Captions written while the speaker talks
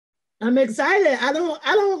I'm excited. I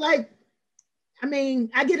don't like, I mean,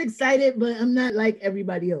 I get excited, but I'm not like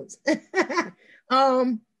everybody else.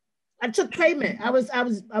 um, I took payment. I was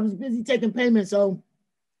busy taking payment. So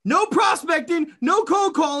no prospecting, no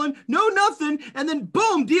cold calling, no nothing. And then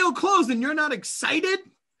boom, deal closed. And you're not excited?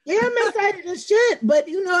 yeah, I'm excited as shit. But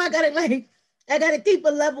you know, I gotta keep a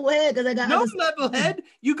level head because I got no level head.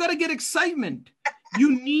 You got to get excitement.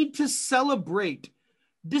 You need to celebrate.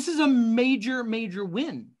 This is a major, major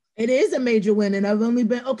win. It is a major win. And I've only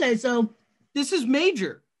been, okay, so. This is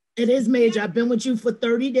major. It is major. I've been with you for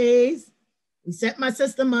 30 days. We set my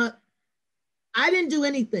system up. I didn't do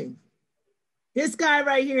anything. This guy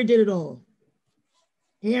right here did it all.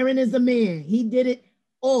 Aaron is the man. He did it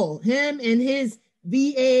all. Him and his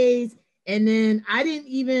VAs. And then I didn't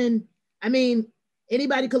even, I mean,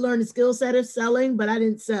 anybody could learn the skill set of selling, but I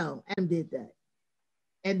didn't sell. Adam did that.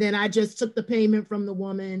 And then I just took the payment from the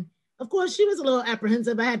woman. Of course, she was a little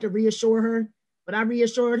apprehensive. I had to reassure her, but I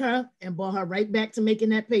reassured her and brought her right back to making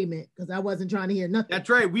that payment because I wasn't trying to hear nothing.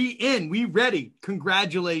 That's right. We ready.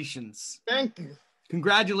 Congratulations. Thank you.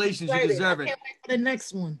 Congratulations. You deserve it. I can't wait for the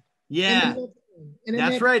next one. Yeah.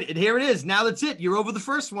 That's right. And here it is. Now that's it. You're over the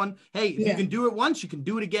first one. Hey, if you can do it once, you can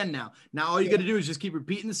do it again now. Now all you got to do is just keep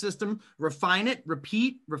repeating the system, refine it,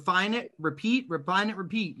 repeat, refine it, repeat, refine it,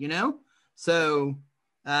 repeat, you know? So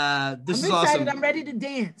this is awesome. I'm ready to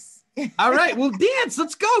dance. All right. Well, dance.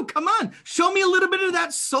 Let's go. Come on. Show me a little bit of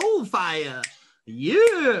that soul fire.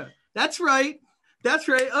 Yeah. That's right. That's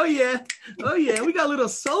right. Oh, yeah. Oh, yeah. We got a little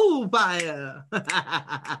soul fire.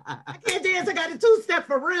 I can't dance. I got a two-step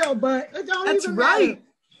for real, but it don't That's even right. matter.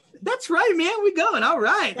 That's right, man. We're going. All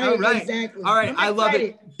right. All right. Exactly. All right. I love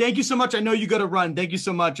it. Thank you so much. I know you got to run. Thank you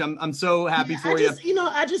so much. I'm so happy for you.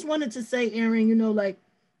 I just wanted to say, Aaron, you know, like,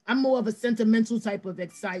 I'm more of a sentimental type of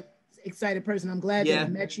excited person. I'm glad that I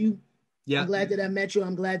met you. Yeah. I'm glad that I met you.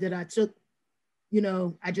 I'm glad that I took, you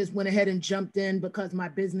know, I just went ahead and jumped in because my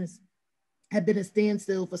business had been a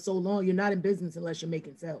standstill for so long. You're not in business unless you're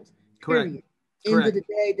making sales. Correct. Period. End of the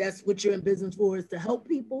day, that's what you're in business for, is to help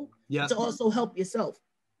people, to also help yourself.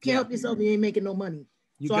 Can't help yourself, you ain't making no money.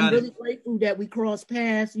 So I'm really grateful that we crossed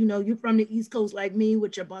paths. You know, you're from the East Coast like me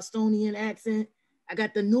with your Bostonian accent. I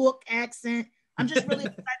got the Newark accent. I'm just really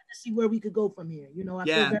excited to see where we could go from here. You know, I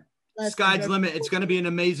feel very blessed. Sky's the limit. It's going to be an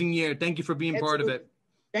amazing year. Thank you for being part of it.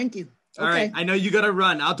 Thank you. All right. I know you got to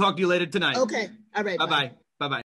run. I'll talk to you later tonight. Okay. All right. Bye-bye. Bye-bye.